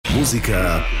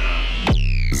מוזיקה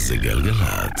זה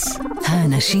גלגלצ.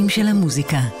 האנשים של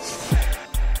המוזיקה.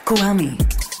 קוואמי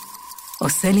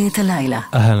עושה לי את הלילה.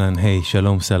 אהלן, היי,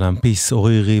 שלום, סלם, פיס,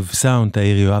 אורי ריב, סאונד,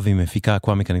 תאיר יואבי, מפיקה,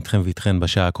 קוואמי כאן איתכם ואיתכן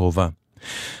בשעה הקרובה.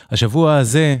 השבוע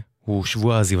הזה הוא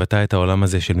שבוע עזיבתה את העולם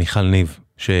הזה של מיכל ניב,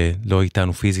 שלא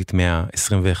איתנו פיזית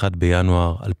מה-21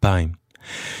 בינואר 2000.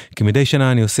 כי מדי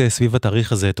שנה אני עושה סביב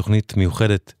התאריך הזה תוכנית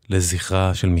מיוחדת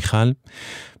לזכרה של מיכל,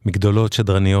 מגדולות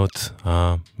שדרניות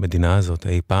המדינה הזאת,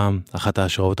 אי פעם, אחת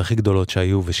ההשראות הכי גדולות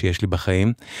שהיו ושיש לי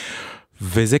בחיים,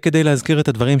 וזה כדי להזכיר את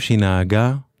הדברים שהיא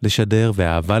נהגה לשדר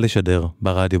ואהבה לשדר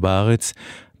ברדיו בארץ,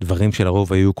 דברים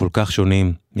שלרוב היו כל כך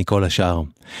שונים מכל השאר.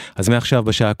 אז מעכשיו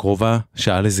בשעה הקרובה,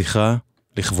 שעה לזכרה,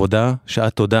 לכבודה, שעה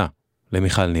תודה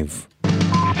למיכל ניב.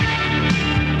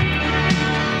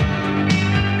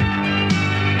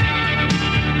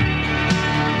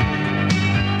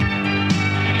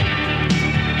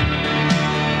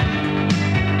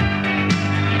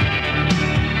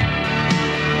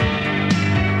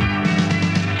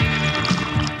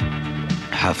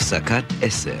 הפסקת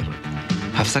 10.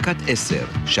 הפסקת 10,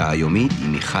 שעה יומית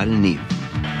עם מיכל ניב.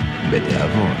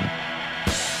 בתיאבון.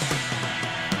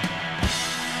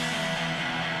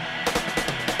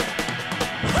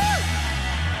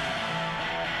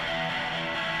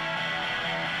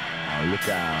 Look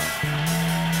out.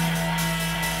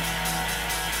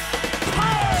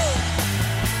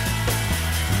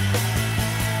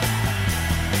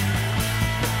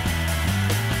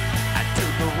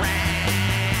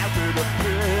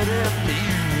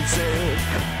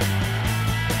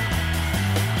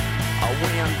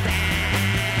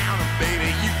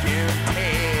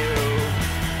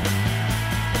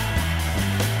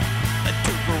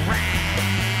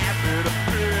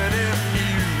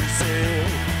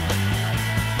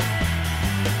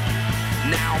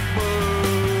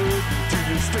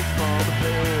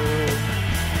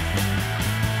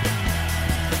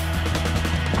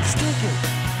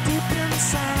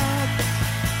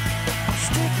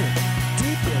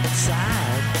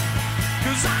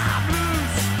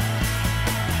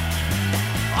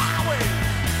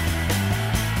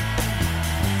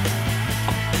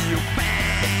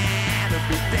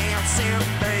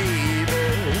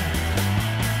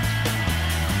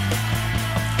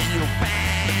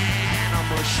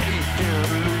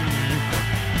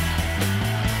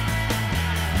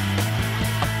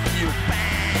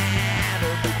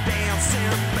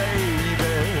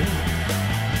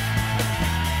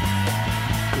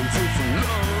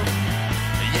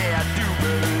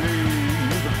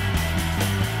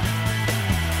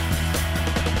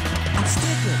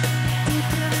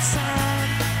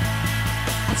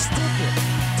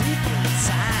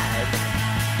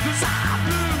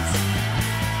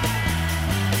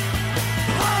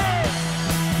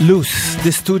 לוס,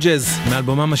 The Stooges,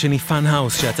 מאלבומם השני פאן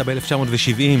האוס שיצא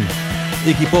ב-1970.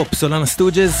 איגי פופ, סולן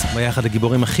הסטוג'ז, ביחד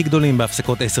הגיבורים הכי גדולים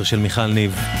בהפסקות 10 של מיכל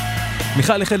ניב.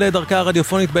 מיכל החלה את דרכה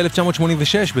הרדיופונית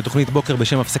ב-1986 בתוכנית בוקר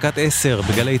בשם הפסקת 10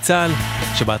 בגלי צהל,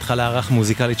 שבהתחלה ערך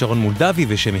מוזיקלית שרון מולדבי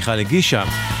ושמיכל הגישה.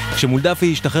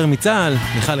 כשמולדבי השתחרר מצהל,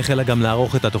 מיכל החלה גם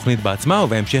לערוך את התוכנית בעצמה,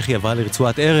 ובהמשך היא עברה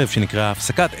לרצועת ערב שנקרא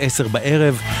הפסקת 10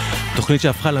 בערב, תוכנית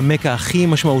שהפכה למקה הכי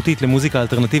משמעותית למוזיקה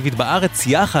אלטרנטיבית בארץ,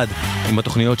 יחד עם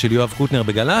התוכניות של יואב קוטנר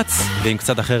בגלץ, ועם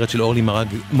קצת אחרת של אורלי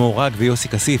מורג ויוסי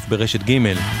כסיף ברשת ג'.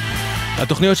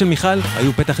 התוכניות של מיכל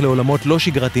היו פתח לעולמות לא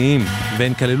שגרתיים,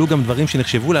 והן כללו גם דברים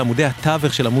שנחשבו לעמודי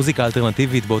התווך של המוזיקה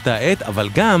האלטרנטיבית באותה עת, אבל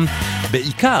גם,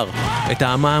 בעיקר, את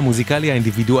העמה המוזיקלי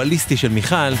האינדיבידואליסטי של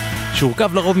מיכל,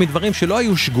 שהורכב לרוב מדברים שלא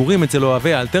היו שגורים אצל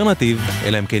אוהבי האלטרנטיב,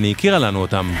 אלא אם כן היא הכירה לנו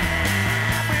אותם.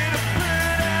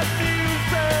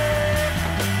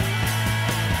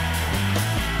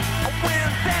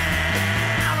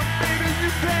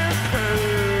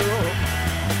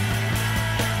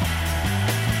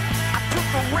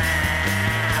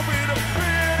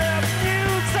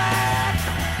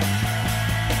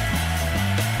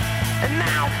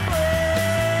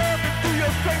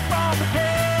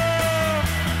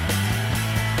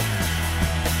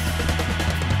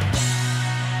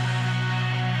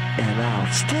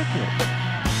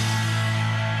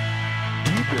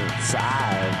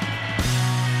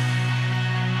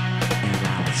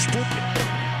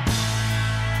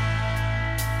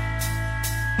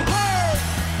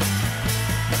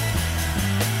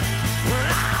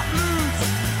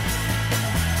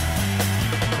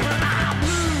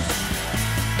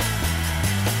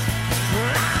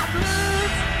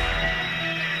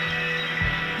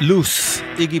 לוס,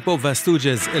 איגי פופ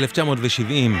והסטוג'ז,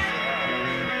 1970.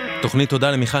 תוכנית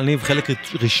תודה למיכל ניב, חלק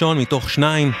ראשון מתוך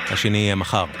 2, השני יהיה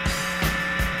מחר.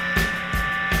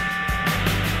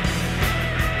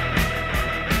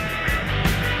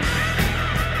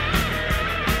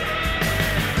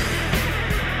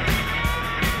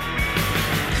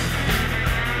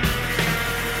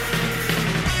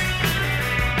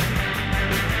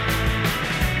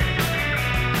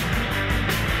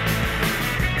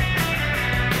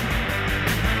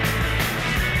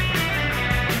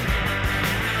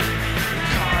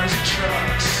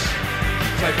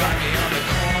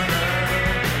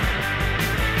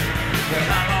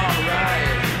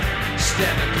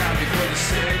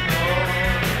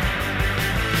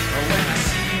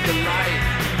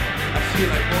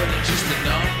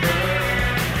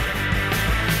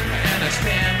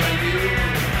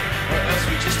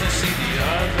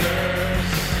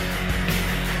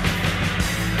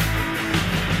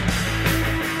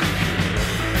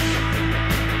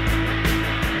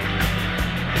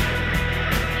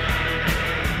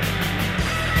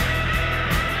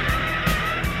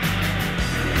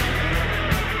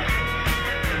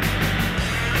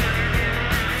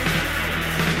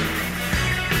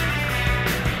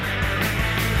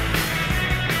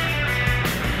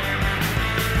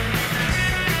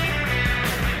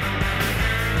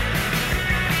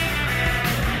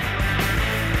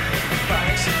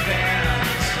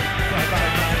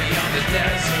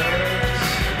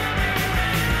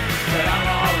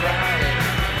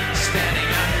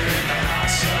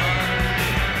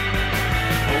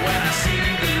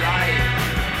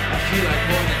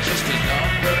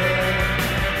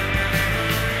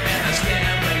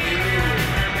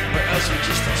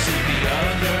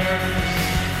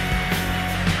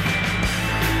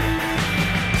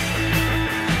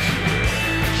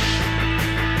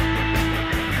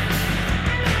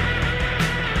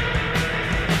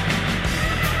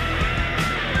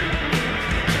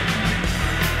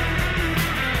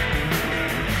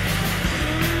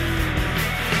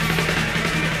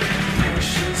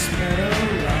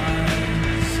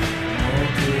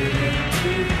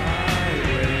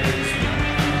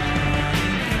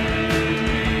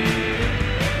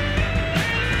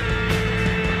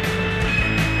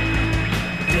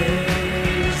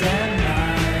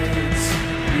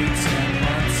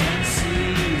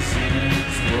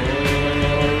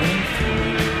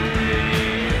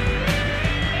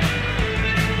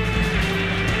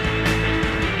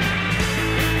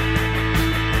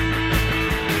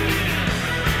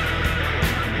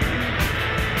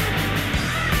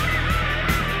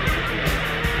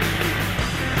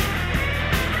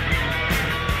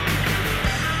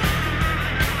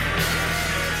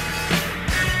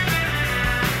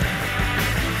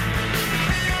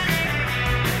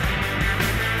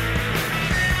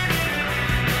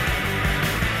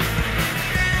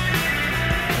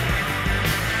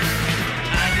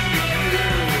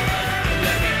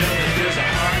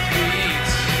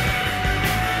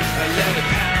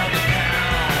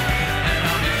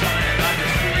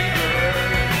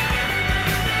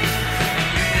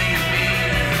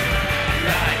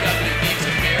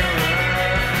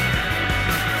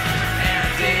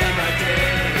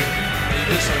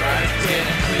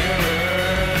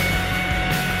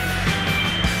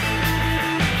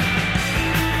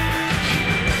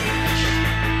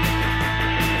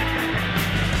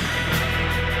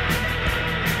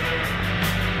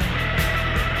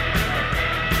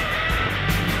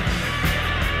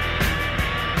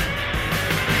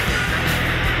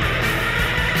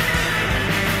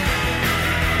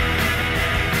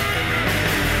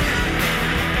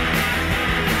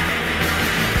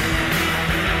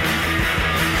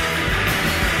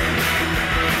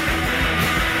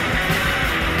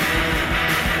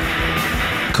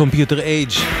 Computer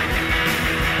Age,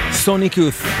 Sonic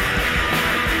Youth.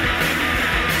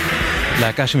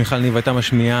 להקה שמיכל ניב הייתה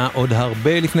משמיעה עוד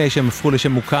הרבה לפני שהם הפכו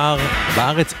לשם מוכר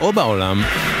בארץ או בעולם.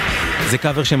 זה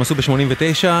קאבר שהם עשו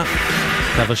ב-89,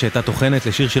 קאבר שהייתה תוכנת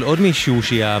לשיר של עוד מישהו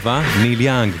שהיא אהבה, ניל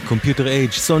יאנג, Computer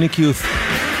Age, Sonic Youth,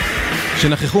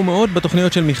 שנכחו מאוד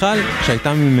בתוכניות של מיכל,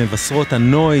 שהייתה ממבשרות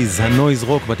הנויז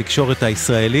רוק בתקשורת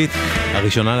הישראלית,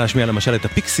 הראשונה להשמיע למשל את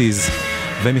הפיקסיז,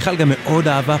 ומיכל גם מאוד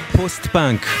אהבה פוסט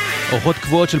פאנק. אורחות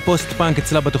קבועות של פוסט פאנק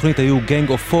אצלה בתוכנית היו Gang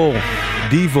of Four,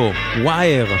 דיבו,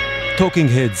 ווייר,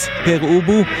 טוקינג הדס, פר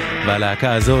אובו,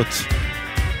 והלהקה הזאת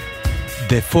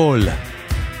The Fall,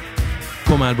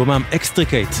 פה מאלבומם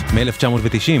Extricate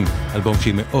מ-1990, אלבום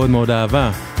שהיא מאוד מאוד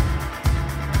אהבה.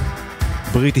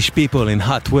 British People in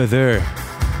Hot Weather,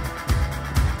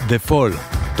 The Fall,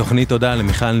 תוכנית תודה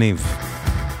למיכל ניב.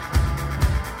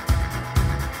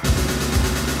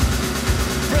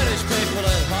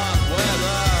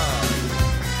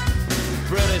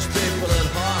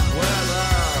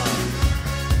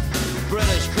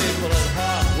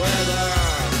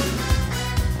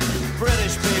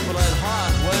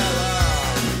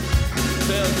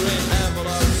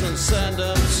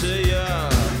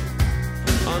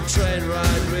 Train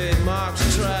ride, read Mark's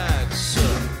tracks,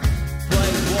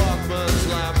 play Walkman's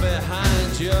lie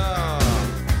behind you,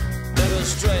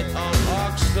 demonstrate on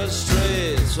Oxford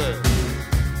Street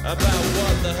about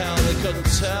what the hell they couldn't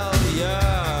tell ya.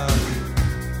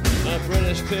 The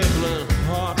British people in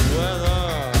hot weather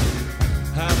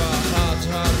have a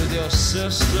heart-to-heart with your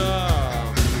sister.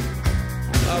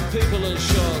 Our people in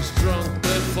shorts drunk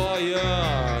before you,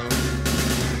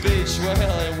 beach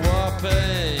wailing,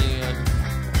 whopping.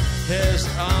 His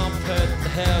armpit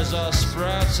hairs are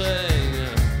sprouting,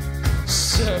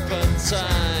 serpentine,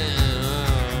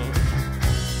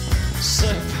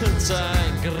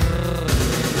 serpentine.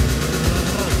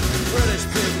 British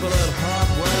people in hot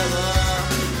weather,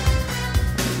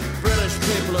 British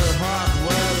people in hot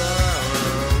weather,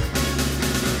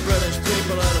 British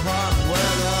people in hot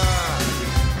weather,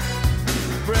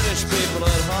 British people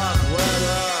in hot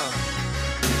weather.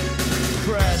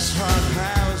 Press hot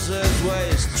houses,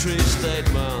 waste tree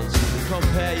statements.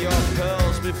 Compare your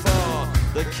pearls before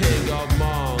the king of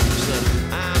monks.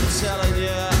 I'm telling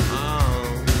you,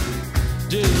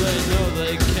 do they know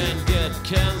they can get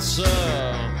cancer?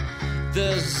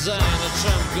 Designer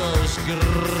Trump goes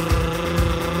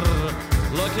grrrr,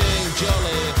 looking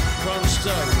jolly from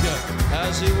Stoke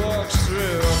as he walks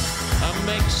through and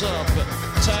makes up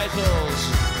titles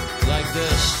like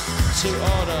this to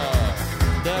order.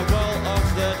 They're well off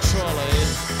their trolley,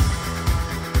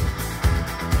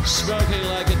 smoking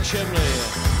like a chimney,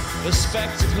 the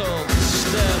spectacle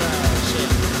stared out.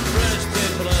 British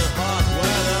people in hot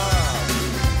weather,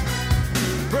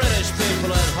 British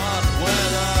people in hot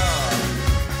weather,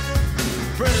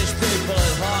 British people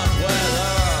in hot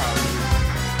weather,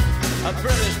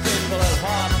 British people in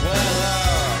hot weather.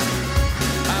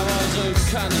 I was a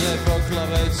Kanye for Club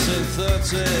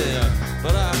 1830,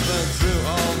 but I've been through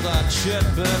all that shit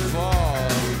before.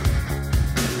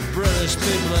 British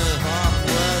people in hot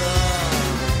weather,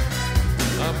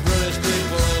 British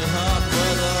people in hot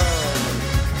weather.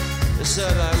 They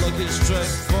said I'm looking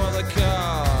straight for the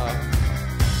car.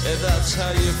 If that's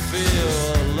how you feel,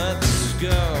 let's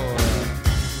go.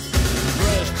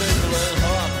 British people in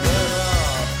hot weather,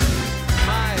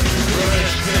 my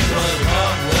British people in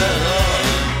hot weather.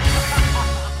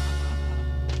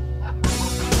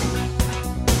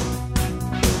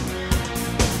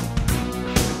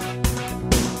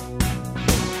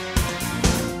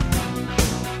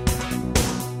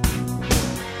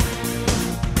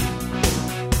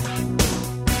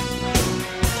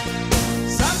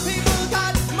 Some people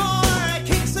got more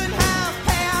kicks and half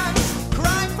pants,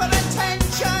 crying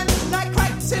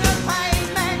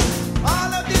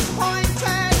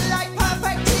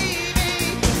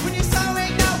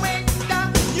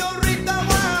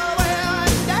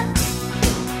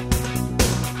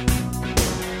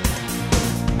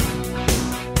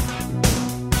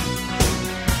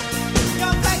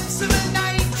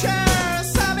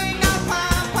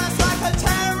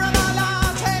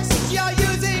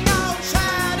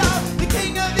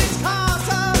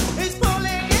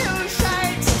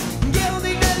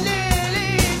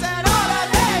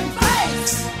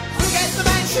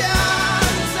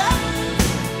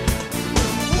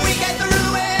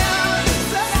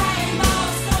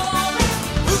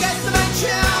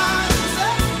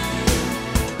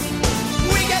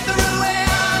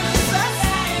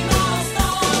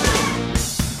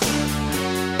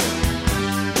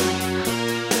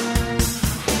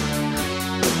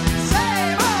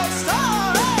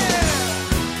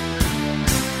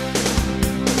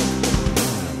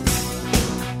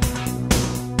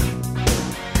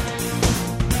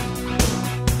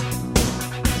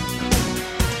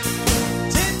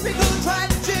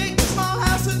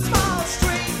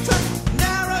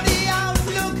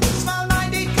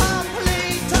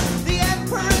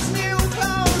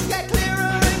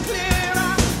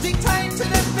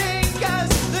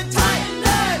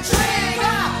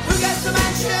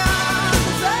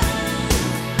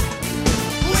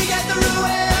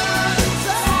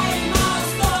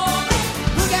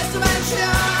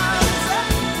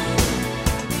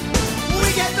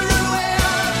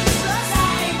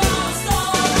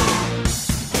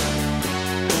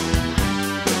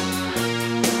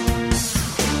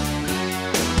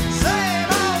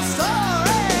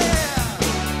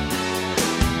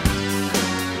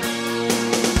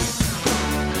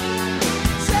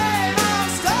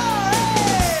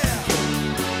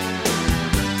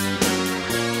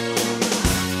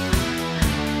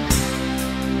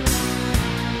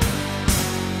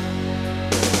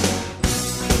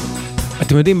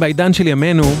אתם יודעים, בעידן של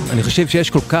ימינו, אני חושב שיש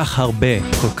כל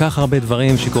כך הרבה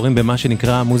דברים שקורים במה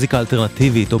שנקרא מוזיקה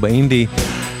אלטרנטיבית או באינדי,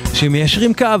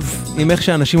 שמיישרים קו עם איך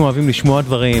שאנשים אוהבים לשמוע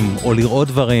דברים או לראות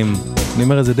דברים. אני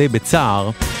אומר את זה די בצער,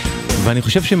 ואני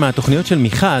חושב שמהתוכניות של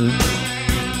מיכל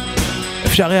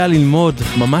אפשר היה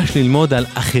ממש ללמוד על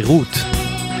אחרות,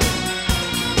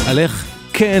 על איך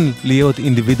כן להיות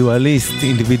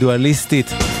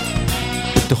אינדיבידואליסטית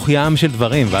בתוך ים של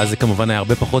דברים, ואז זה כמובן היה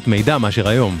הרבה פחות מידע מאשר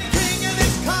היום.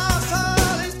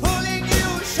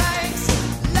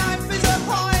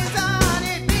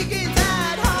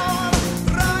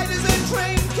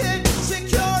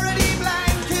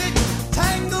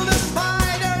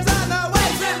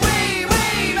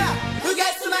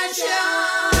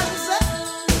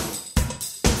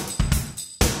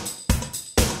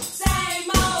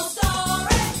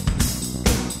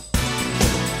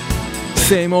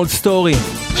 Same Old Story,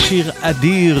 שיר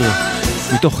אדיר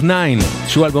מתוך 9,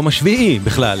 שהוא האלבום השביעי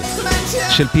בכלל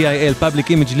של PIL, Public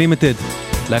Image Limited,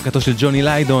 להקתו של ג'וני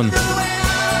ליידון,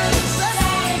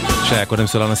 שהיה קודם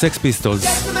סולן הסקס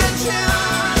פיסטולס.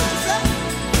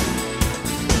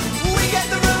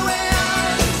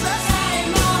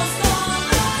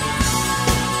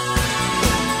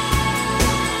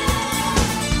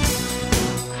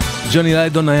 ג'וני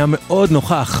ליידון היה מאוד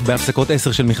נוכח בהפסקות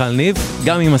 10 של מיכל ניב,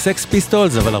 גם עם הסקס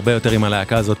פיסטולס, אבל הרבה יותר עם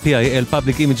הלהקה הזאת, PIL,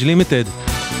 Public Image Limited,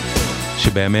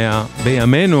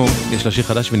 שבימינו יש לה שיר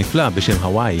חדש ונפלא בשם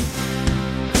הוואי.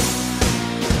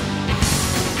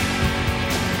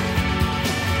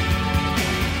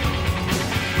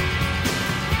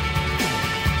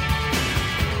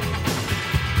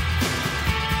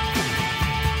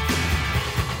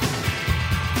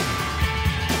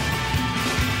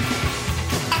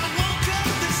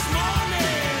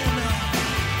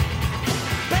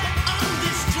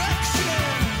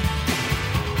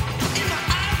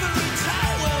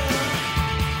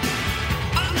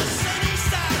 Sunny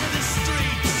side of the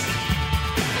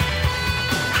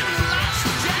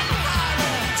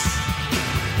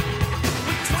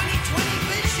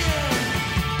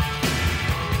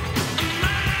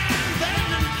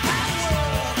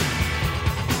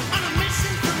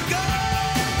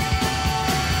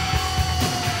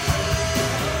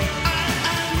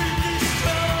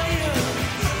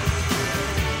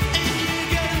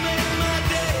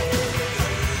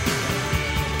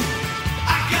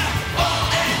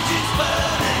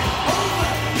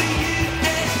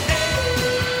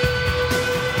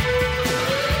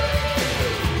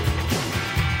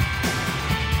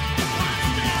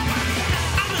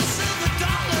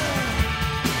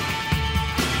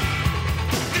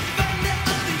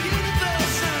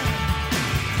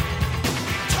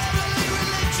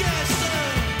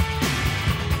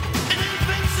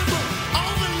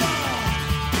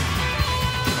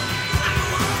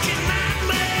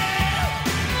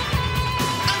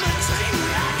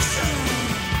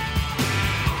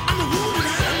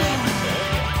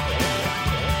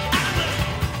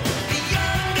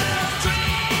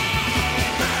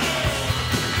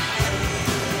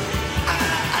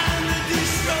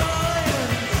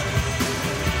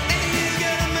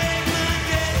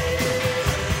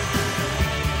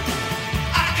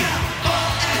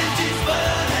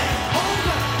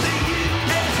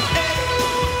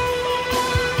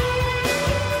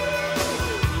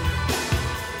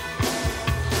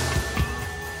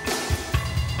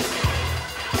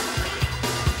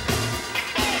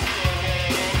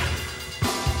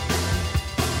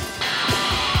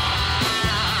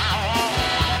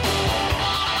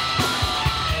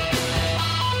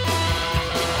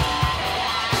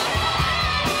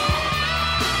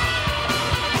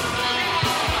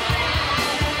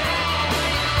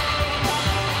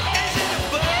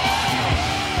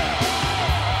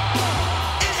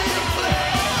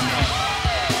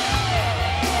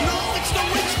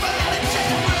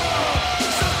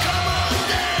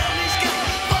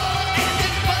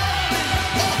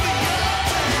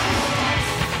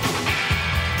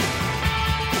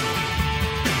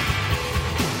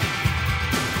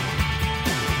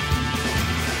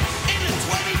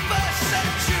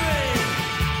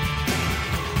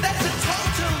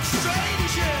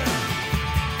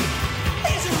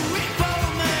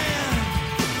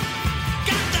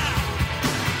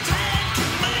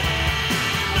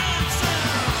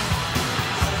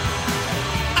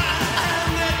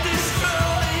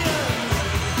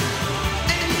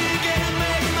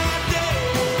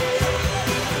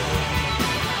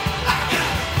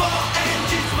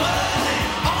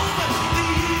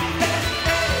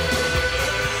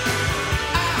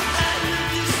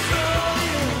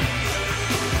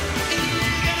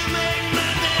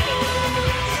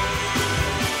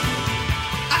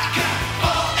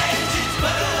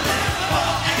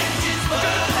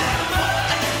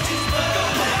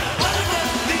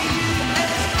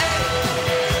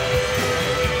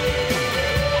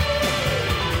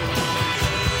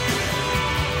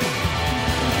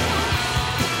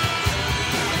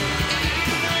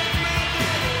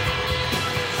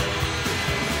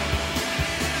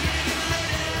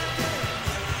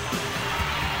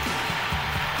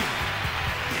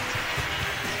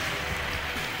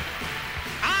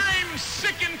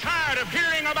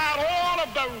about all of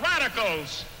the radicals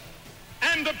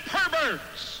and the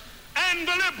perverts and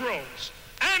the liberals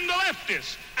and the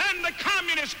leftists and the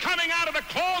communists coming out of the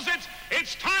closets.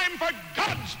 It's time for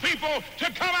God's people to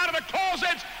come out of the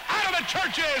closets, out of the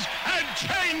churches, and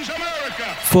change America.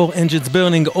 Four Engines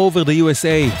Burning Over the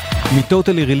USA,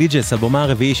 מ-Totally Religious, אלבומה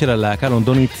הרביעי של הלהקה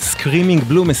הלונדונית Screaming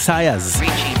Blue Messiahs.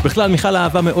 בכלל מיכל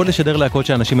אהבה מאוד לשדר להקות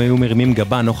שאנשים היו מרימים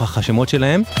גבה נוכח השמות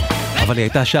שלהם, אבל היא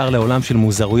הייתה שער לעולם של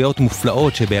מוזרויות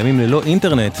מופלאות שבימים ללא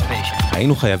אינטרנט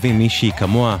היינו חייבים מישהי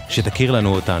כמוה שתכיר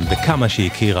לנו אותן וכמה שהיא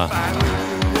הכירה.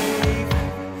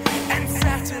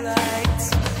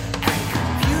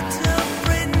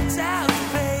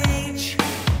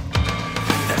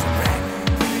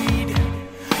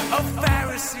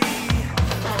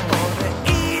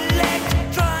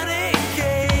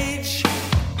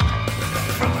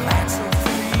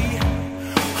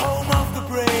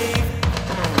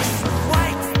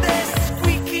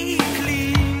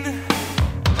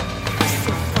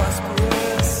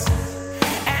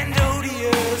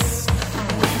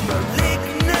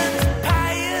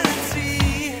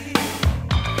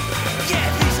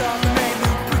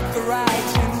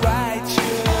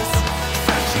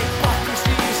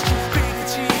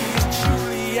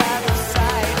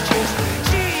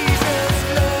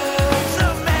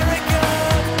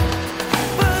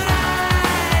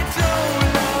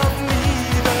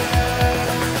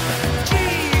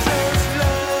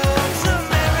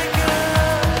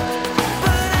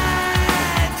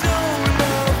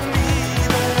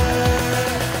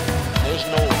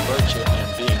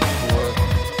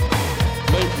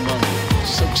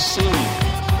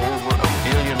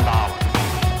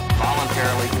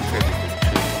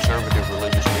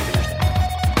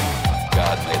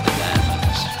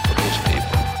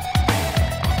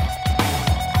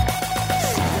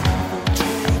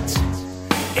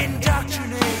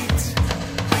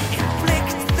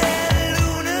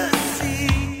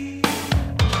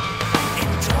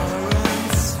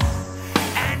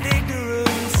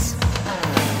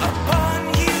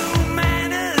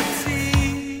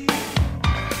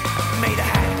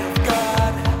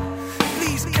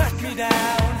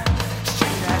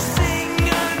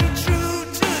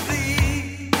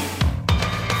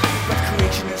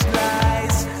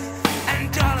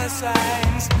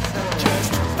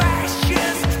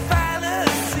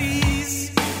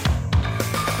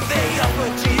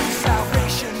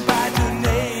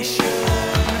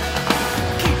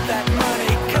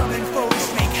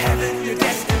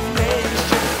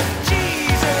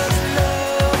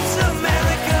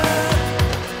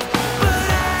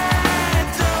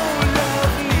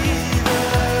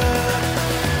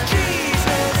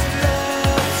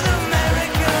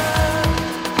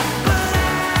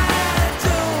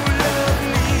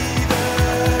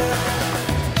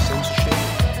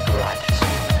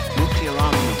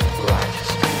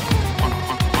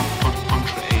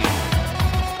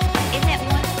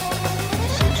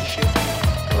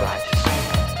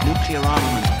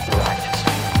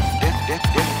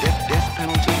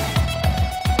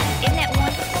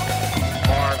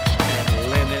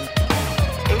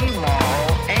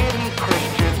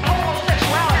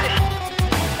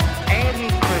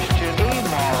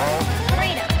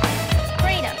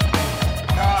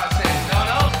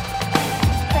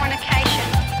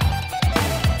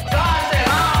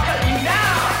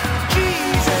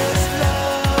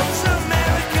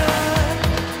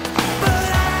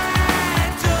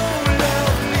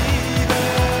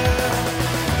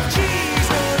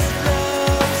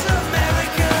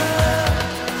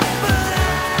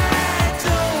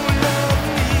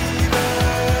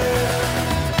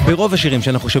 ברוב השירים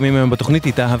שאנחנו שומעים היום בתוכנית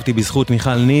התאהבתי בזכות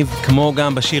מיכל ניב, כמו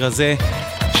גם בשיר הזה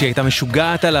שהיא הייתה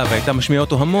משוגעת עליו והייתה משמיעה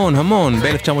אותו המון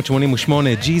ב-1988,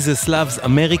 Jesus Loves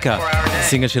America,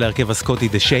 סינגל של ההרכב הסקוטי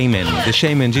The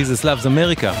Shaman, Jesus Loves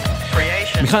America.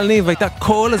 מיכל ניב הייתה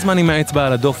כל הזמן עם האצבע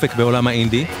על הדופק בעולם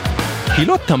האינדי, היא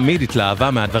לא תמיד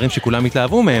התלהבה מהדברים שכולם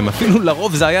התלהבו מהם, אפילו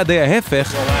לרוב זה היה די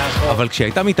ההפך, אבל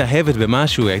כשהייתה מתאהבת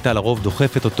במשהו היא הייתה לרוב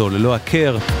דוחפת אותו ללא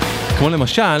הכר, כמו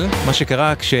למשל מה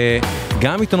שקרה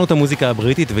כשגם עיתונות המוזיקה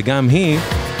הבריטית וגם היא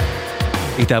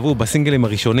התאהבו בסינגלים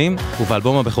הראשונים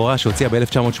ובאלבום הבכורה שהוציאה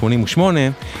ב-1988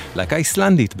 להקה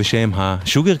איסלנדית בשם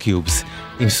השוגר קיובס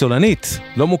עם סולנית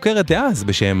לא מוכרת אז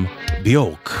בשם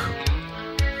ביורק.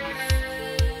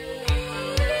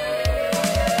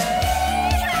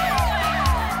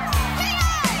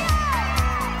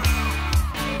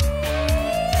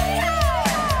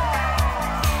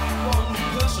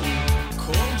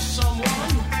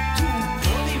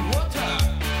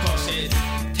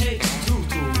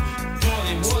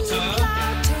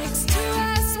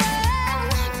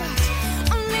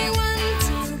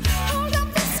 Hold up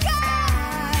the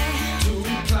sky.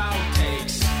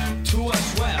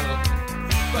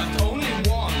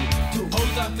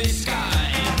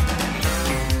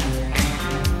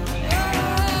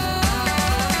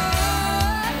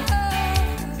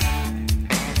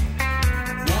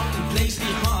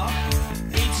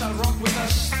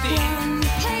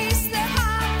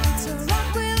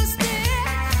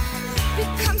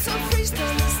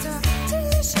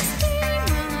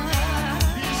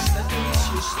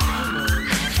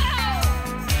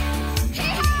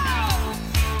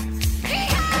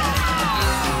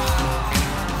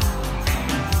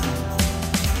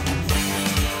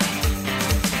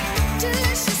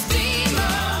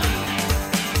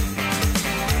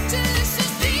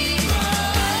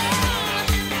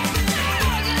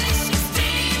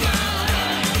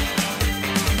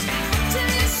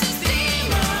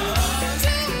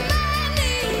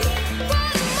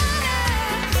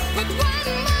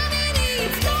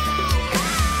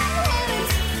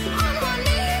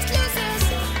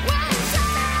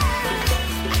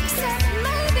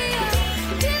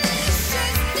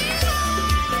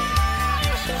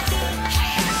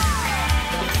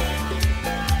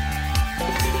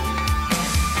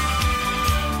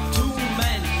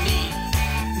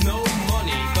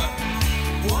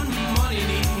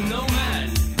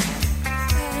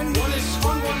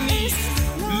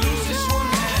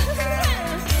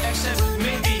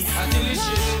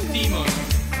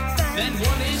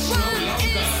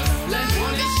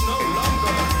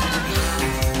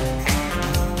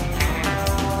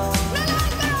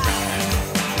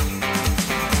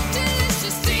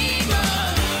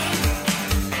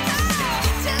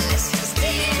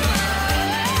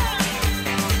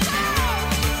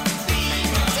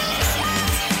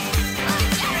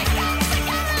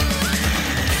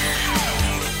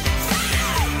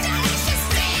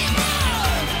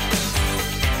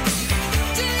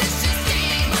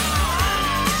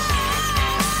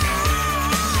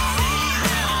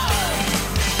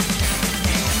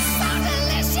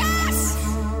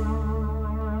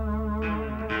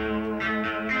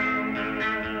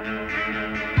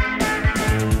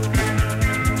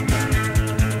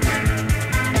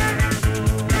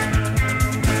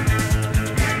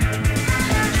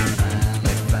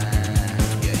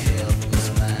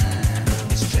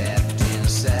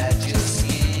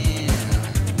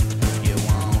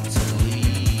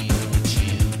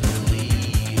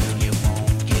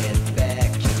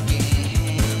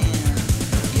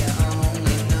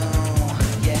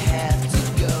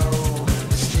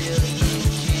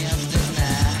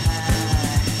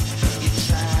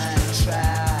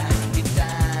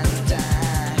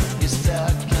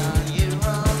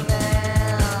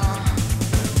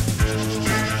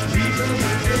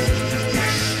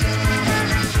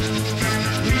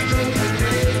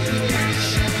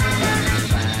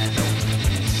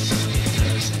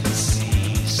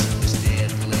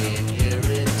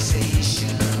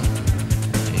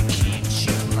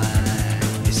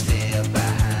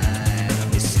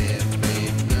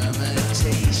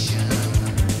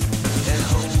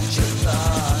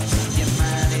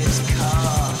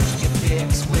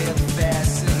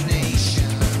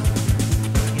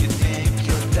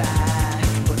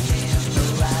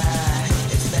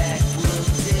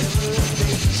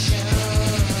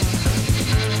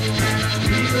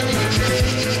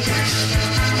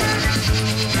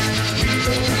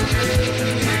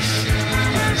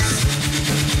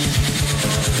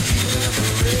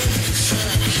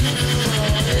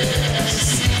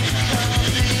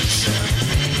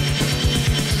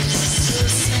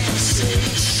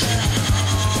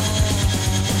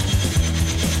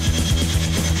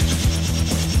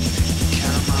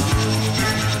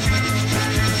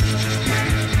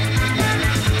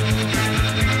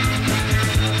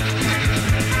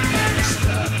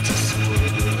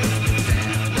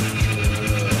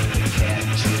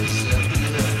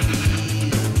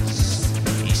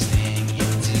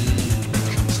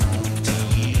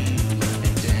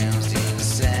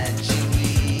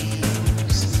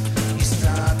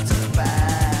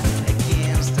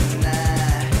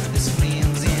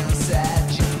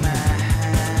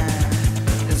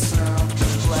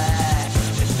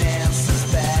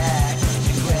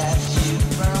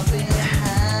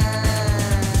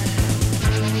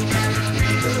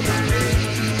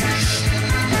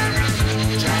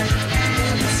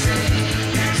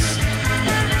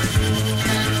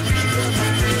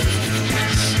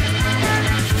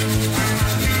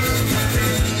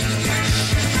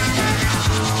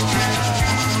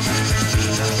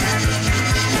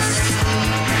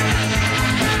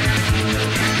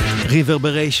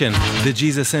 Reverberation, The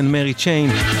Jesus and Mary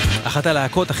Chain, אחת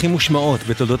הלהקות הכי מושמעות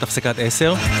בתולדות הפסקת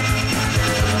 10.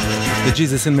 The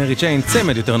Jesus and Mary Chain,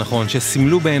 צמד יותר נכון,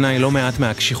 שסימלו בעיניי לא מעט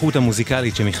מהקשיחות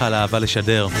המוזיקלית שמיכל אהבה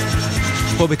לשדר.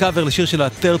 פה בקאבר לשיר של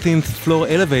ה-13th Floor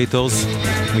Elevators,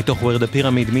 מתוך Where the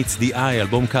Pyramid Meets the Eye,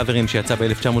 אלבום קאברים שיצא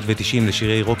ב-1990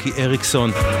 לשירי רוקי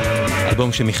אריקסון,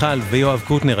 אלבום שמיכל ויואב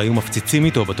קוטנר היו מפציצים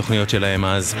איתו בתוכניות שלהם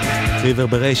אז.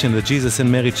 Reverberation, The Jesus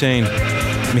and Mary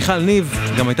Chain. מיכל ניב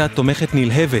גם הייתה תומכת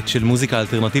נלהבת של מוזיקה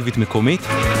אלטרנטיבית מקומית,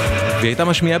 והיא הייתה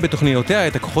משמיעה בתוכניותיה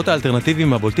את הכוחות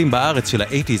האלטרנטיביים הבולטים בארץ של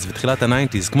ה-80s ותחילת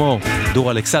ה-90s, כמו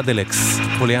דור אלכסדלקס,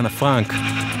 פוליאנה פרנק,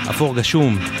 אפור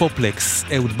גשום, פופלקס,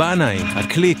 אהוד בנאי,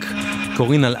 הקליק,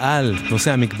 קורין אלעל,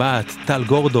 נושא המקבעת, טל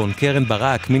גורדון, קרן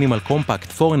ברק, מינימל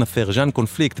קומפקט, פורן אפר, ז'אן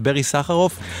קונפליקט, ברי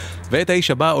סחרוף, ואת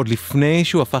האיש הבא עוד לפני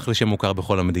שהוא הפך לשם מוכר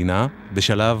בכל המדינה,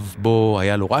 בשלב בו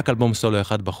היה לו רק אלבום סולו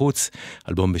אחד בחוץ,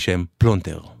 אלבום בשם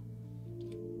פלונטר.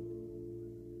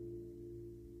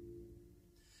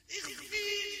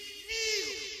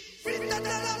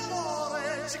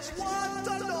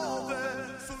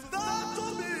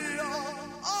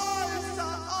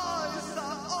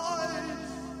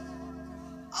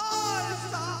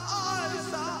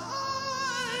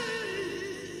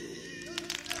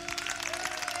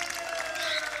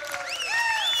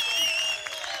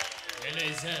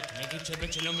 נגיד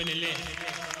שהבית שלום ונלך.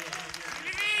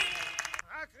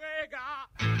 רק רגע.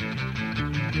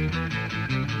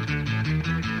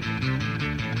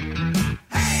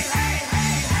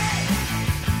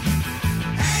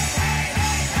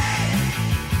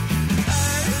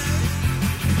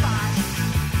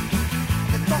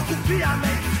 בתוך גופי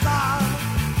המיצר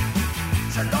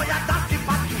שלא ידעתי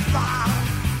בתקופה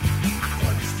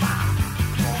הכל נשמע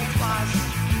כמו פס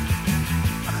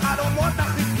החלומות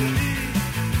הכי גדולים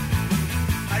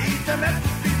הייתם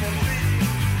מפוסים הולכים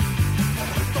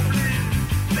אוכלים טובלים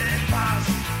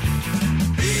בפס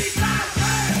בגלל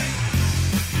זה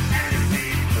אין לי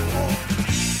סיפור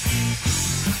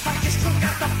מרגיש כל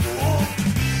כך דפוק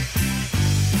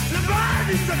למה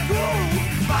אני סגור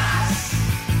פס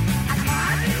על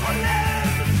מה אני עולה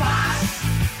בפס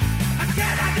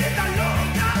כן אני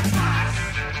דלוק על פס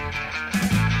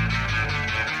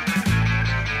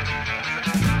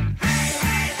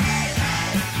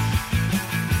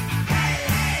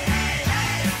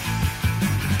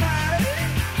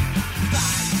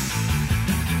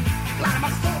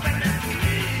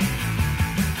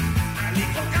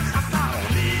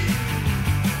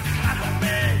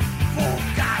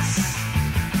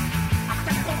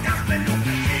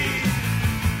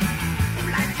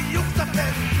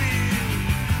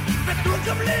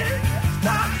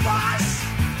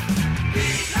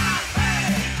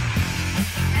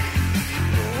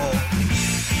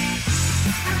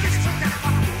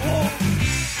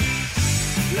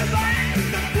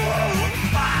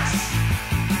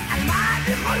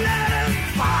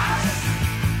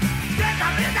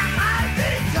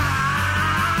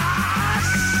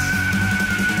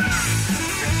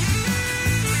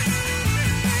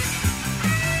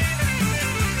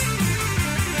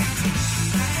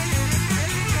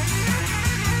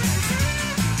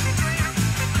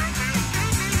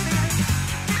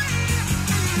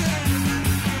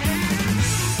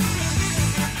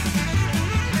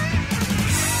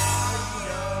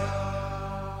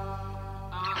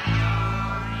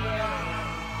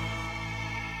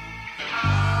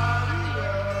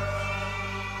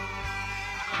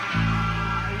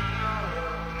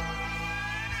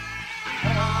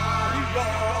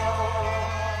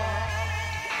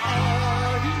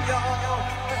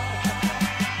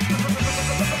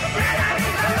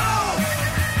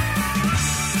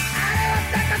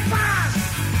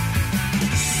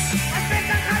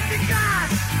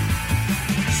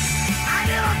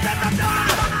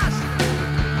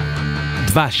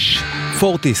דבש,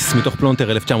 פורטיס, מתוך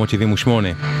פלונטר 1978.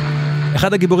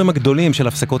 אחד הגיבורים הגדולים של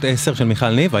הפסקות 10 של מיכל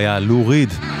ניב היה לו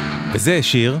ריד, וזה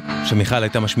שיר שמיכל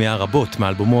הייתה משמיעה רבות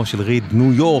מאלבומו של ריד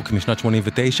ניו יורק משנת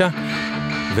 89,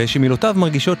 ושמילותיו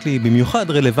מרגישות לי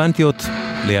במיוחד רלוונטיות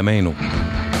לימינו.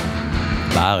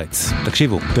 בארץ,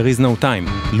 תקשיבו, There is no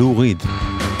time, לו ריד.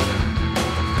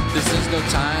 This is no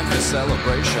time for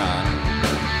celebration.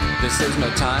 This is no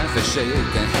time for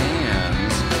shaking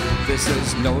hands. This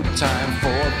is no time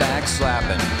for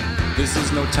backslapping. This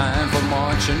is no time for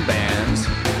marching bands.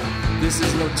 This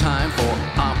is no time for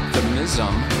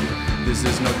optimism. This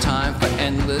is no time for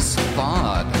endless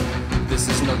thought. This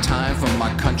is no time for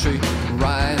my country,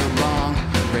 right or wrong.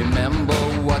 Remember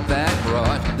what that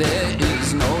brought. There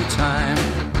is no time.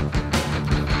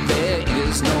 There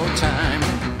is no time.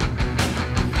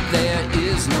 There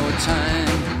is no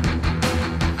time.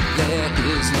 There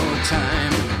is no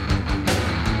time.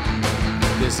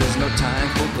 This is no time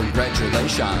for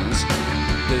congratulations.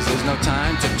 This is no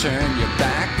time to turn your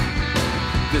back.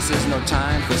 This is no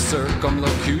time for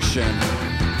circumlocution.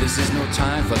 This is no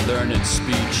time for learned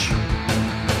speech.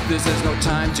 This is no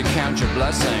time to count your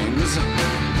blessings.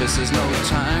 This is no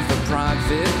time for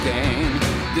private gain.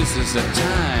 This is a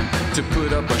time to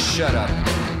put up or shut up.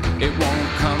 It won't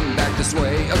come back this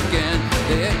way again.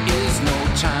 There is no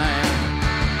time.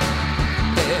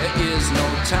 There is no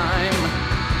time.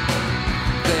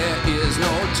 There is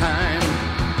no time.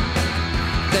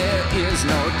 There is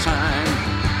no time.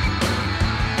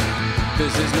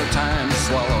 This is no time to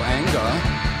swallow anger.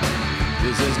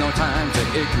 This is no time to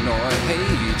ignore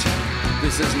hate.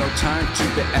 This is no time to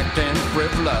be acting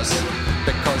frivolous,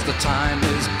 because the time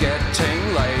is getting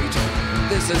late.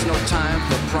 This is no time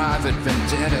for private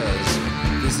vendettas.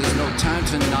 This is no time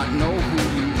to not know who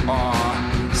you are.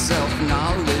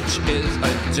 Self-knowledge is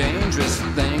a dangerous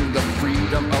thing, the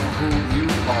freedom of who you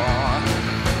are.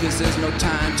 This is no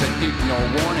time to ignore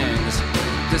warnings.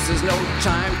 This is no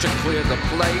time to clear the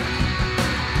plate.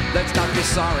 Let's not be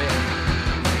sorry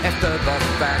after the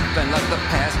fact and let the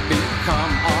past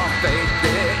become our fate.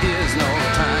 There is no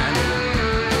time.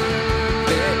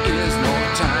 There is no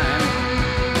time.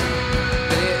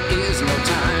 There is no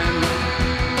time.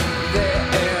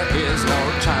 There is no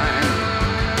time.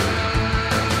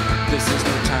 This is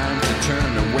no time to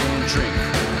turn away and drink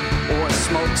or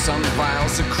smoke some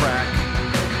vials of crack.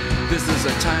 This is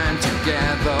a time to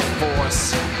gather force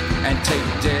and take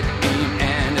dead aim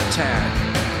and attack.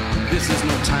 This is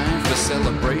no time for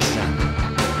celebration.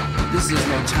 This is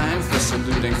no time for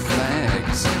saluting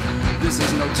flags. This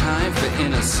is no time for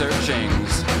inner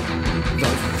searchings.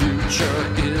 The future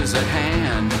is at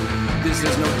hand. This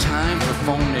is no time for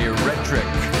phony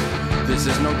rhetoric. This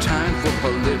is no time for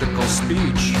political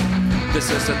speech. This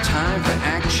is a time for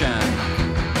action,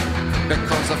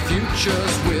 because the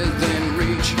future's within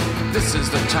reach. This is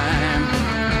the time.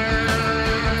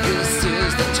 This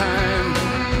is the time.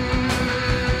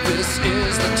 This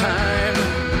is the time,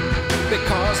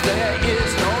 because there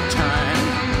is no time.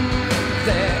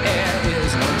 There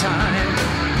is no time.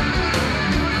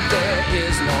 There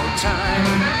is no time.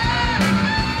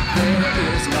 There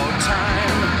is no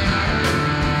time.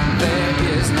 There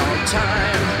is no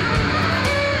time.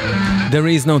 There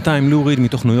is no time, לו ריד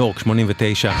מתוך ניו יורק,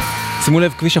 89. שימו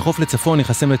לב, כביש החוף לצפון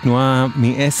יחסם לתנועה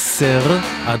מ-10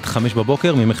 עד 5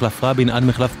 בבוקר, ממחלף רבין עד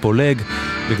מחלף פולג,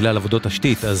 בגלל עבודות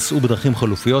תשתית. אז סעו בדרכים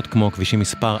חלופיות כמו כבישים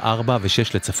מספר 4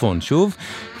 ו-6 לצפון. שוב,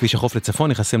 כביש החוף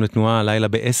לצפון יחסם לתנועה הלילה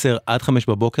ב-10 עד 5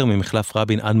 בבוקר, ממחלף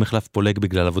רבין עד מחלף פולג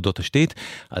בגלל עבודות תשתית.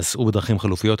 אז סעו בדרכים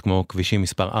חלופיות כמו כבישים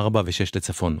מספר 4 ו-6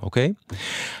 לצפון, אוקיי?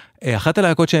 אחת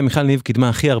הלהקות שמיכל ניב קידמה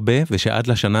הכי הרבה, ושעד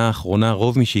לשנה האחרונה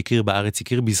רוב מי שהכיר בארץ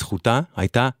הכיר בזכותה,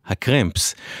 הייתה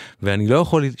הקרמפס. ואני לא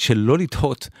יכול שלא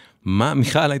לתהות מה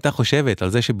מיכל הייתה חושבת על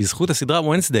זה שבזכות הסדרה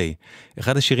ונסדיי,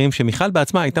 אחד השירים שמיכל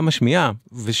בעצמה הייתה משמיעה,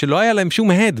 ושלא היה להם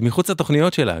שום הד מחוץ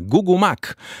לתוכניות שלה, גוגו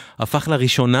מק, הפך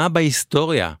לראשונה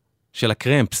בהיסטוריה של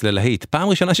הקרמפס ללהיט. פעם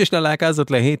ראשונה שיש ללהקה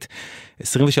הזאת להיט,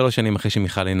 23 שנים אחרי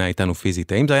שמיכל אינה איתנו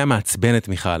פיזית. האם זה היה מעצבן את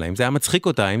מיכל? האם זה היה מצחיק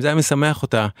אותה? האם זה היה משמח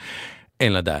אותה?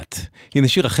 אין לדעת. הנה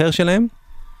שיר אחר שלהם,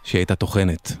 שהייתה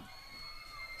תוכנת.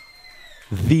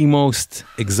 The most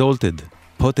exalted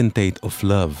potentate of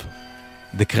love,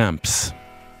 The Cramps.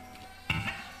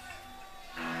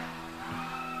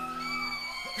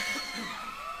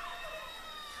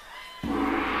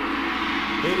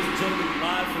 Ladies and gentlemen,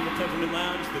 live from the Temperament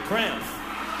Lounge, The Cramps.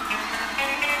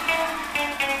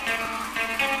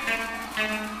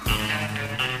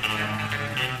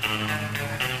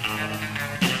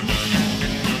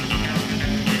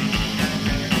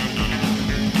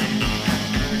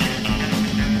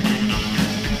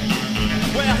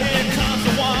 Well, here comes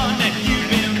the one that you've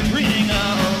been dreaming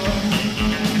of.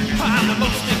 I'm the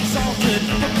most exalted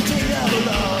potentate of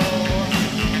love.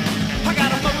 I got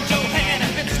a mojo hand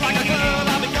and fits like a glove.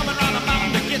 I'll be coming round the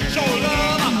mountain to get your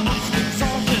love. I'm the most exalted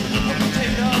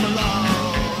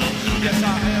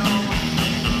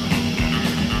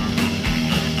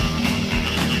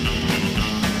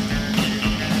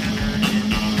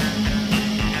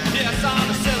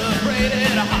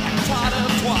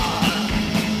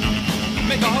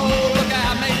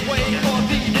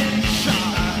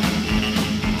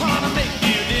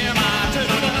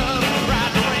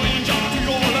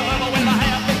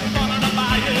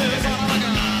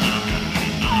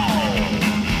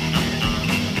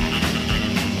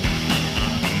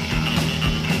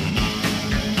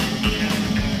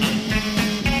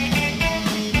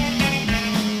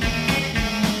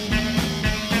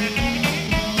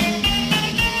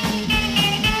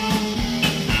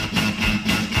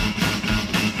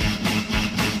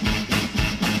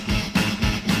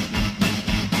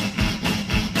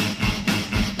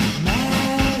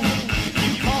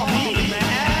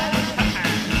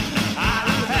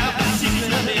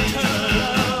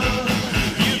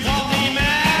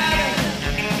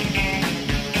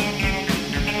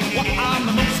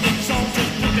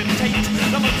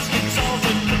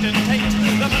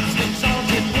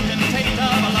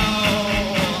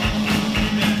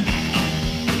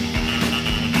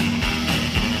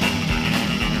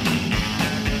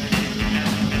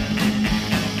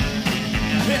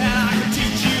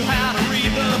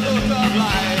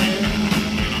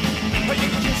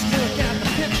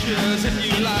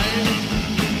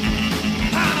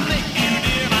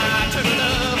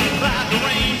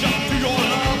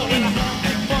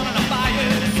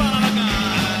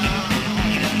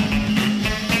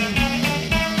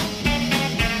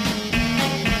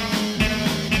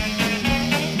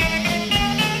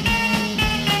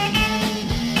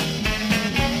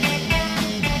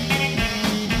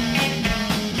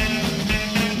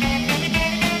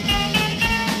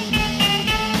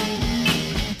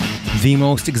The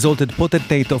Most Exalted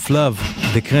Potentate of Love,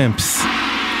 The Cramps.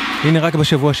 הנה רק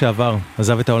בשבוע שעבר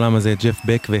עזב את העולם הזה ג'ף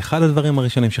בק, ואחד הדברים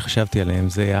הראשונים שחשבתי עליהם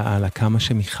זה היה על כמה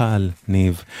שמיכל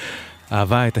ניב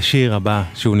אהבה את השיר הבא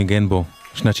שהוא ניגן בו,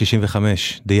 שנת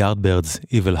 65, The Yardbirds,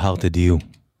 Evil Hearted You.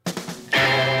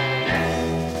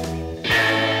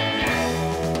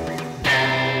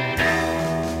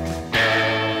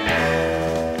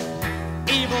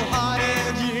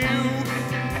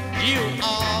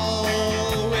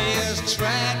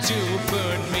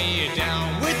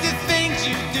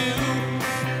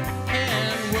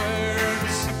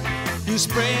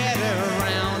 Spread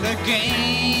around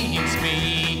against me.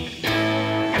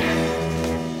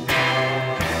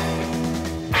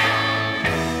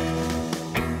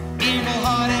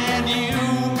 Evil-hearted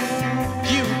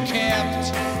you kept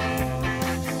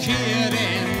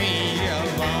kidding me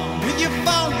along with your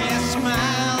phony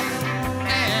smile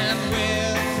and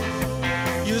with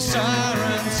your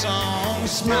siren song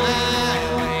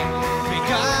smiling.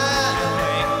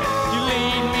 Beguiling, you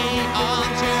lead me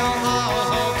until all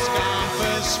hope's gone.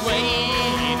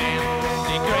 Persuading,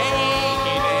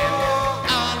 degrading,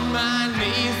 on my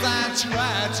knees I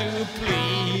try to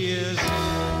please,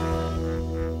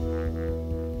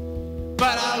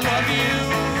 but I love you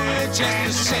just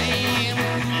the same,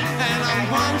 and I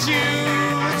want you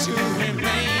to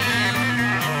remain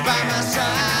by my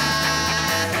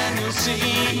side, and you'll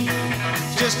see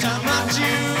just how much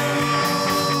you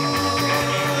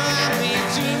mean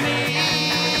to me.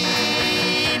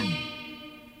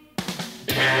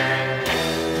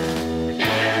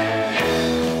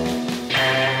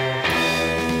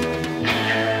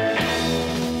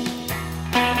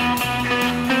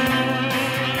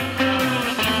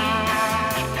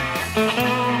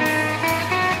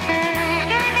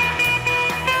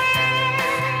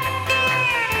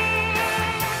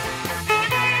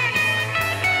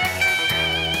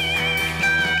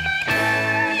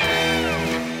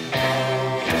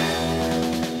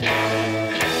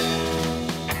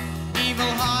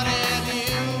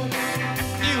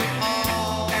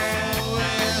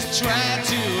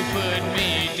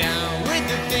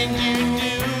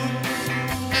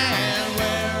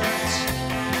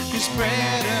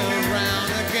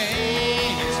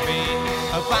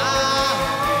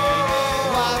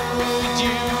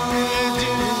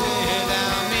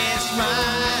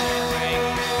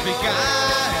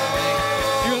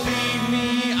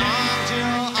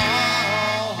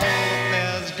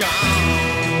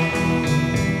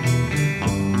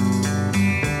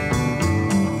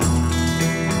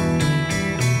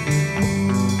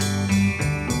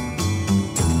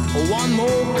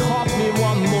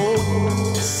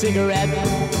 Cigarette.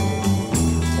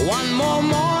 One more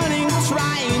morning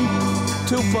trying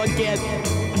to forget.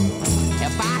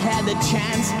 If I had the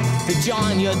chance to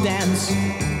join your dance,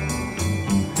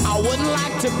 I wouldn't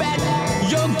like to bet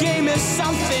your game is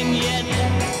something yet.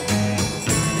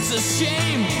 It's a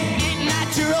shame, ain't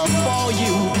natural for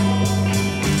you,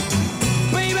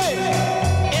 baby.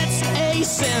 It's a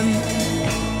sin.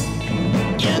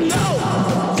 You know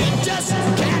you just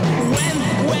can't win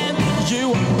when you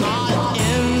are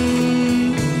in.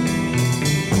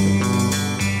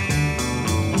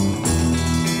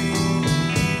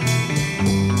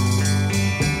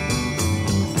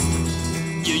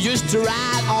 Used to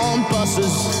ride on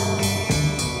buses,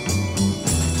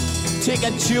 take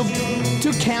a tube to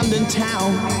Camden Town.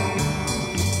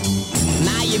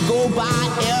 Now you go by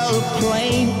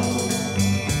airplane,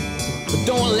 but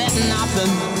don't let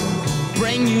nothing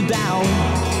bring you down.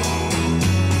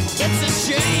 It's a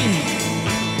shame,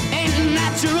 ain't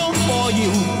natural for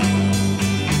you,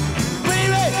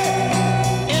 baby.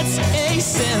 It's a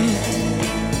sin.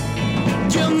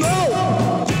 You know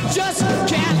you just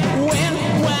can't win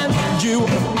when you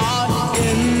are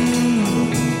in.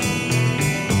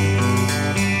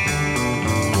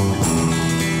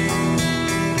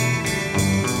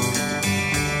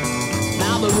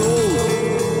 Now the road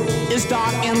is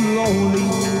dark and lonely,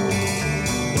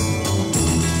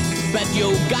 but you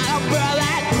gotta bear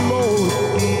that load.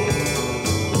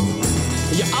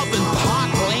 You're up in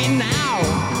Park Lane now,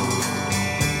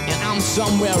 and I'm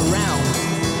somewhere around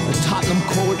the Tottenham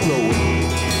Court Road.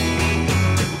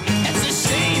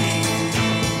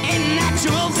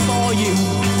 For you,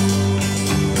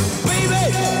 baby,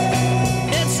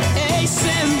 it's a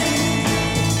sin.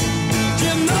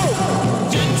 You know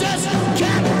you just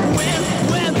can't win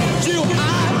when you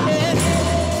are in.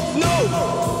 No,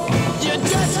 you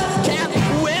just can't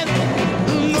win.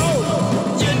 No,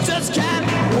 you just can't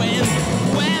win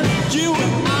when you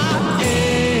are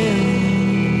in.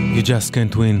 You Just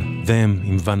Can't Win Them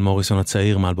עם ון מוריסון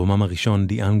הצעיר מאלבומם הראשון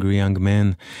The Angry Young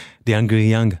Man, The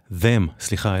Angry Young Them,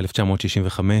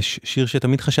 1965, שיר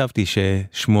שתמיד חשבתי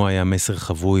ששמו היה מסר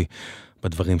חבוי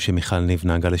בדברים שמיכל ניב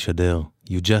נהגה לשדר.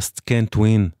 You Just Can't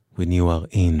Win When You Are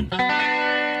In.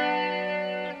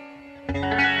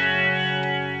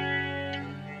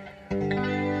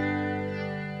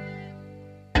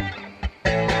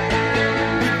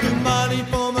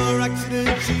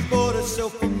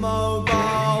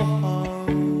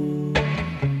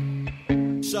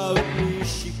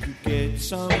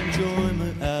 Some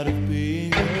enjoyment out of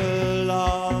being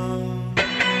alone.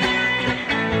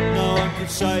 No one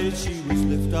could say that she was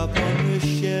left up on the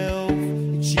shelf.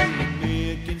 It's you and me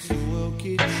against the world,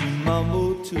 kid, she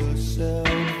mumbled to herself.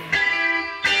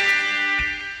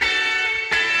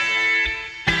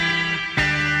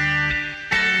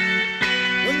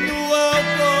 When the world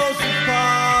falls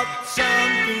apart,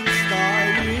 something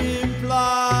stays in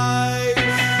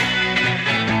place.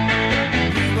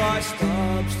 Levi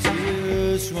stops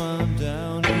run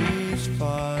down his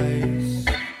face.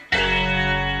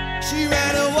 She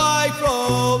ran away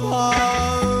from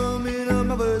home in her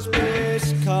mother's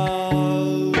best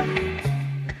coat.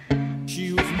 She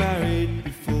was married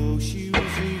before she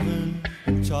was even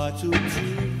entitled to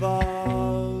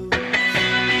vote.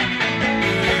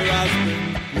 Her husband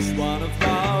was one of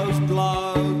those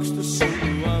blokes, the sort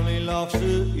who only laughs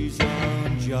at his own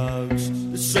jokes,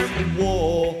 the sort of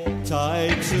war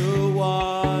takes away.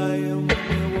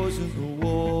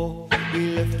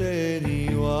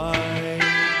 Anyway,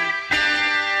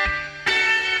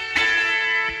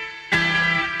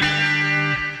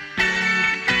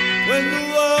 when the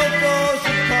world falls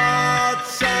apart,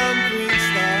 something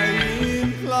stays in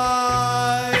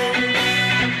place.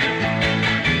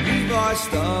 Levi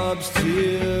Stubbs'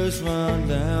 tears run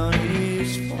down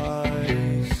his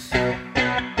face.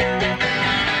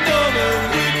 Norman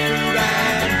Whitfield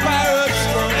and Barrett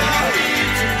Strong are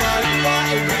here to make right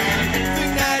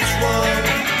everything that's wrong.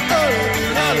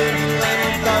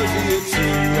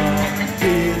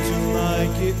 Here to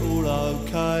make it all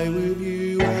okay with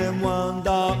you. And one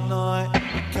dark night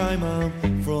came home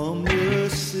from the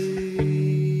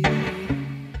sea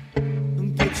and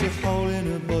put a hole in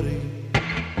her body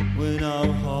where no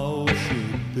hole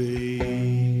should be.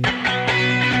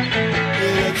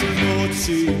 Yeah, that's a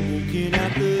naughty walking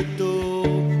out the door,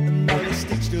 and though they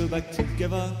stitched her back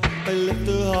together, they left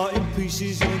her heart in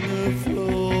pieces on the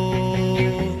floor.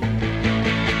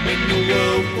 When the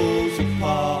world falls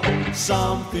apart,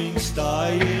 something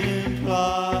stays in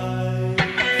place.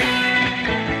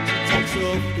 She takes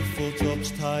off the full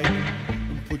top's tape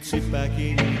and puts it back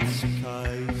in its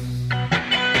case.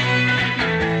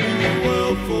 When the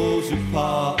world falls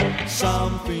apart,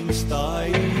 something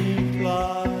stays in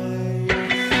place.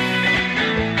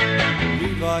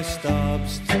 Levi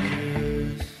Stubbs'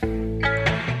 tears.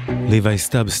 Levi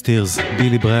Stubbs' tears,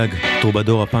 בילי ברג,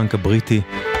 טרובדור הפאנק הבריטי,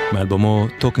 מאלבומו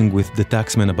Talking with the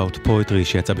Taxman About Poetry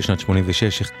שיצא בשנת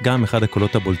 86, גם אחד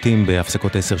הקולות הבולטים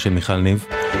בהפסקות 10 של מיכל ניב.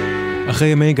 אחרי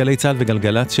ימי גלי צהל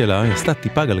וגלגלץ שלה, היא עשתה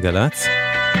טיפה גלגלץ.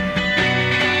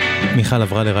 מיכל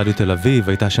עברה לרדיו תל אביב,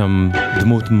 הייתה שם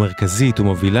דמות מרכזית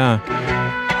ומובילה,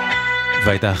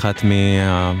 והייתה אחת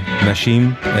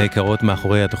מהנשים היקרות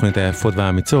מאחורי התוכנית היפות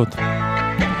והאמיצות.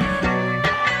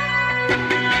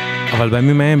 אבל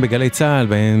בימים ההם בגלי צהל,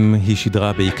 בהם היא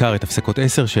שידרה בעיקר את הפסקות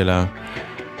 10 שלה,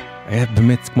 היה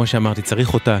באמת, כמו שאמרתי,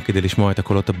 צריך אותה כדי לשמוע את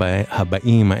הקולות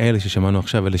הבאים, האלה ששמענו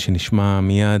עכשיו, אלה שנשמע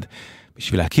מיד,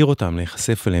 בשביל להכיר אותם,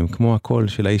 להיחשף אליהם, כמו הקול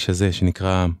של האיש הזה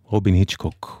שנקרא רובין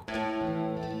היצ'קוק.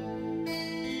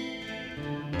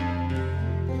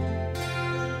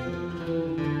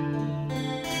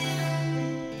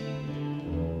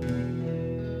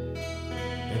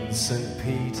 In St.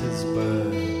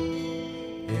 Petersburg,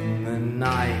 in the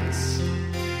night,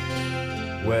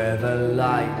 where the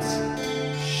light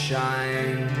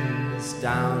shines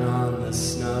down on the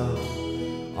snow,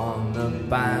 on the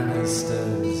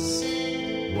banisters,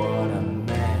 what a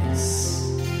mess.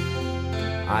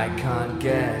 I can't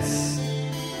guess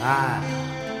at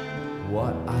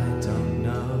what I don't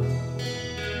know.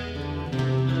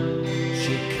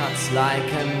 She cuts like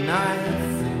a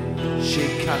knife, she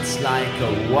cuts like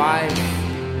a wife,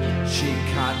 she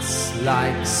cuts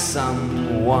like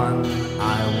someone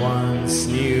I once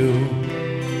knew.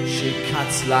 She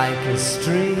cuts like a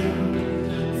stream,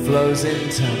 flows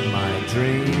into my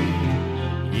dream.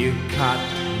 You cut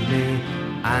me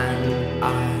and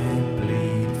I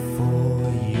bleed for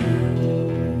you.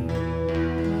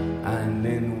 And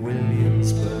in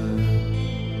Williamsburg,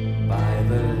 by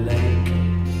the lake,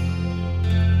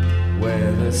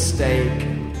 where the stake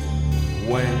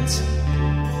went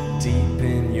deep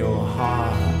in your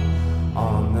heart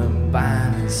on the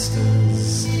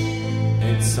banisters.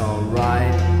 It's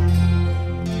alright,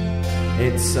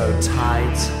 it's so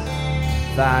tight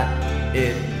that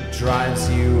it drives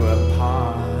you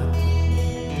apart.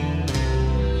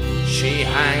 She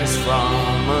hangs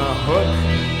from a hook,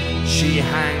 she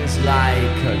hangs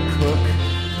like a cook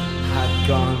had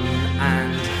gone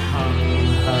and hung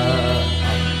her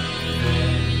up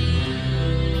there.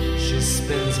 She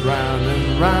spins round and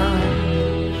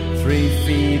round, 3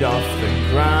 feet off the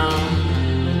ground,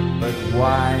 but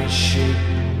why she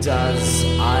does,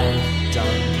 I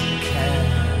don't care.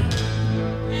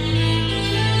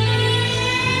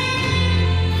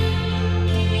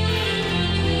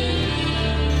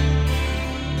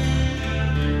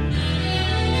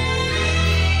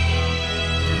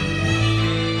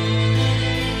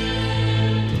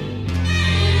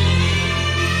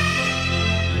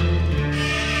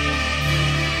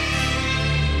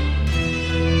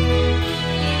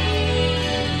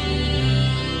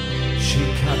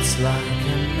 Like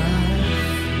a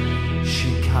knife, she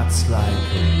cuts like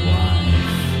a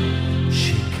wife,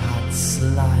 she cuts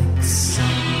like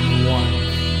someone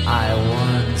I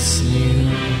once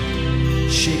knew.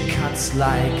 She cuts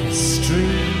like a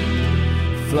stream,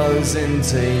 flows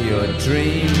into your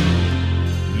dream.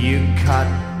 You cut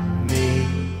me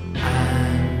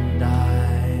and I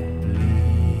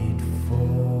bleed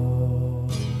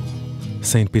for.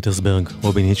 סיינט פיטרסברג,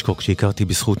 רובין היצ'קוק, שהכרתי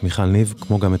בזכות מיכל ניב,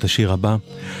 כמו גם את השיר הבא,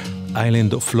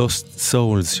 Island of Lost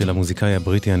Souls של המוזיקאי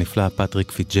הבריטי הנפלא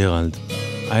פטריק פיטג'רלד.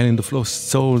 Island of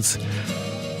Lost Souls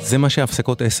זה מה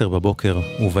שהפסקות 10 בבוקר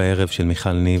ובערב של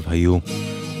מיכל ניב היו.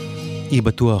 היא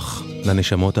בטוח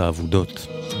לנשמות האבודות,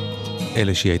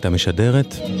 אלה שהיא הייתה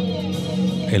משדרת,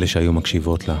 אלה שהיו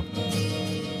מקשיבות לה.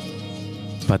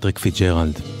 פטריק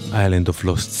פיטג'רלד, Island of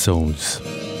Lost Souls.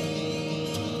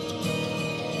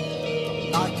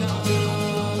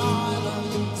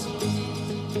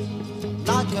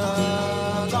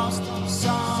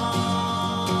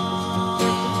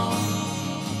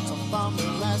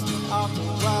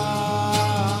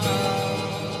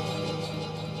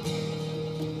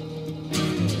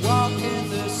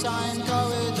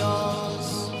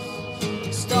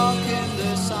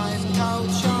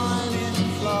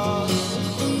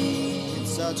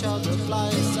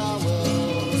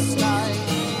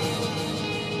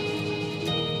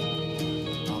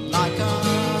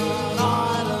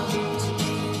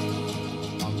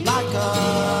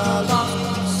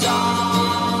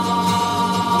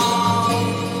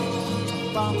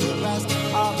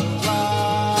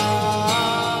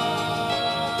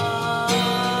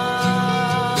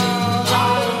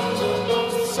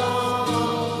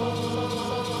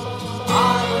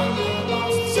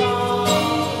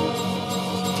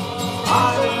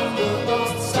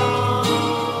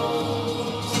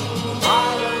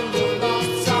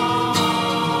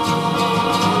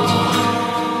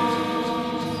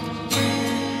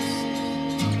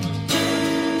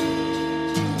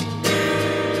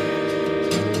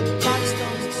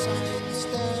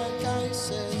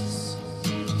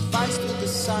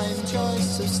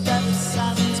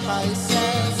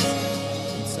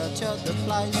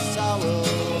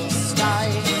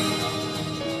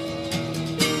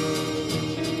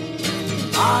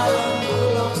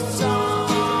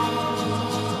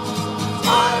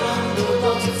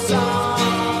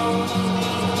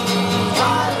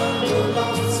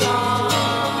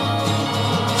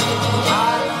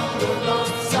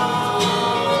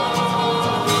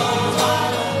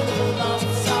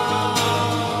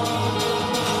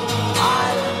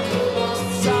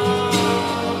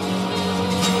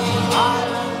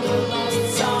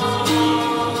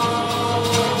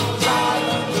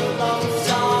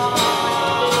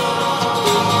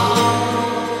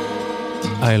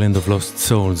 Island of Lost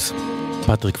Souls,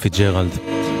 פטריק פיטג'רלד.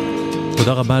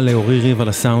 תודה רבה לאורי ריב על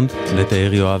הסאונד,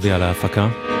 לתאר יואבי על ההפקה.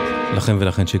 לכם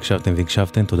ולכן שהקשבתם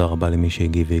והקשבתם, תודה רבה למי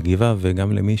שהגיב והגיבה,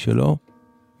 וגם למי שלא.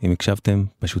 אם הקשבתם,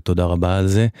 פשוט תודה רבה על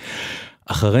זה.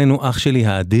 אחרינו אח שלי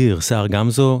האדיר, סער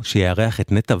גמזו, שיארח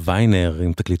את נטע ויינר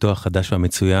עם תקליטו החדש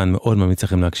והמצוין, מאוד ממליץ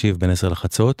לכם להקשיב בין 10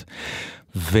 לחצות.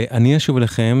 ואני אשוב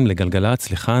לכם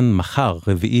לגלגלצ לכאן מחר,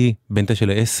 רביעי, בין 9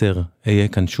 ל-10, אהיה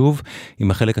כאן שוב,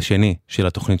 עם החלק השני של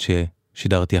התוכנית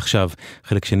ששידרתי עכשיו,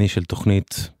 חלק שני של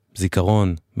תוכנית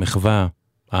זכרון, מחווה,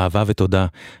 אהבה ותודה,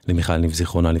 למיכל ניב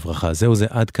זכרונה לברכה. זהו זה,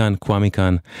 עד כאן, קוואמי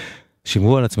כאן.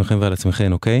 שמרו על עצמכם ועל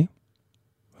עצמכם, אוקיי?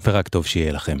 ורק טוב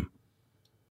שיהיה לכם.